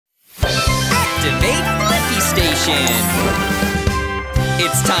Activate Blippi Station!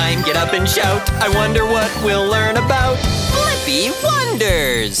 It's time, get up and shout. I wonder what we'll learn about Blippi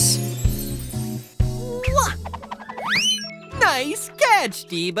Wonders! Nice catch,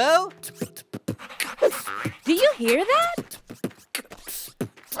 D.Bo! Do you hear that?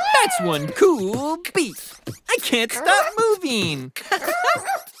 That's one cool beat! I can't stop moving!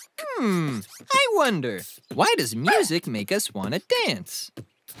 I wonder, why does music make us want to dance?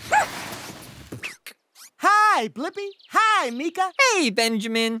 Hi, Blippi. Hi, Meekah. Hey,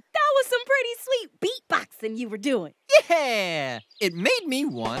 Bendjamin. That was some pretty sweet beatboxing you were doing. Yeah! It made me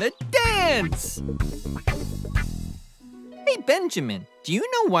want to dance! Hey, Bendjamin, do you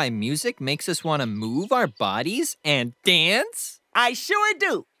know why music makes us want to move our bodies and dance? I sure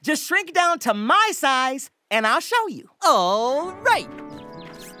do. Just shrink down to my size, and I'll show you. All right.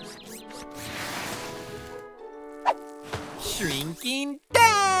 Shrinking down!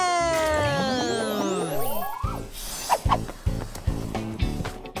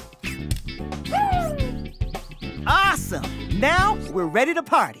 Awesome. Now we're ready to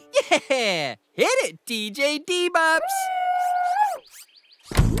party. Yeah! Hit it, DJ D-Bops!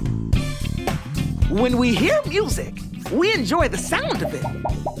 When we hear music, we enjoy the sound of it.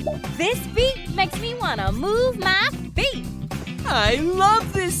 This beat makes me want to move my feet. I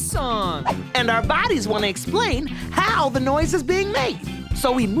love this song! And our bodies want to explain how the noise is being made.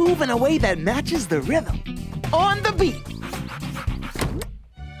 So we move in a way that matches the rhythm. On the beat.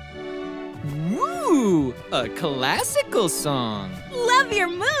 Woo! A classical song! Love your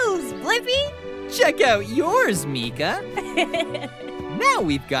moves, Blippi. Check out yours, Meekah! Now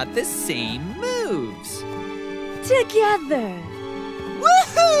we've got the same moves! Together.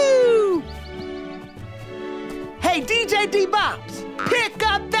 Woohoo! Hey, DJ D-Bops, pick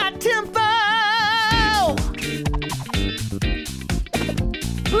up that tempo!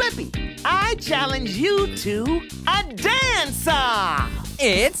 Blippi, I challenge you to a dance-off!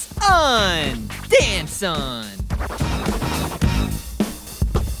 It's on! Dance on!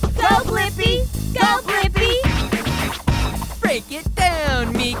 Go, Blippi. Go, Blippi. Break it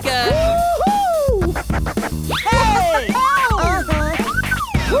down, Meekah! Woo-hoo! Hey!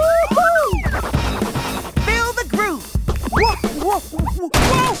 Woo-hoo! Feel the groove! Whoa, whoa, whoa,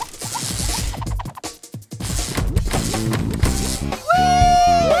 whoa!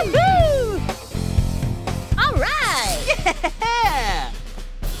 Woo-hoo! All right. Yeah!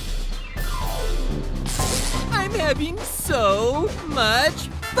 I'm having so much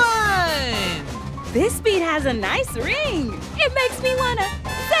fun! This beat has a nice ring. It makes me want to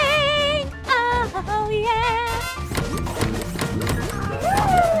sing. Oh, yeah.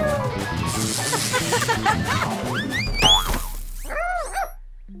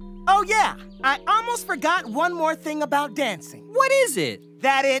 Oh, yeah. I almost forgot one more thing about dancing. What is it?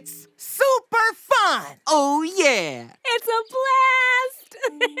 That it's super fun. Oh, yeah! It's a blast.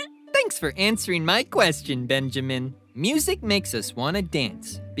 Thanks for answering my question, Bendjamin. Music makes us want to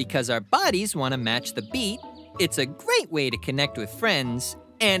dance because our bodies want to match the beat. It's a great way to connect with friends,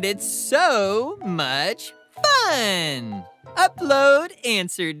 and it's so much fun! Upload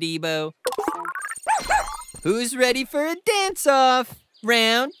answer, D.Bo. Who's ready for a dance-off?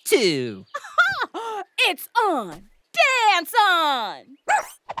 Round 2. It's on. Dance on.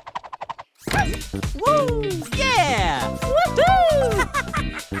 Woo!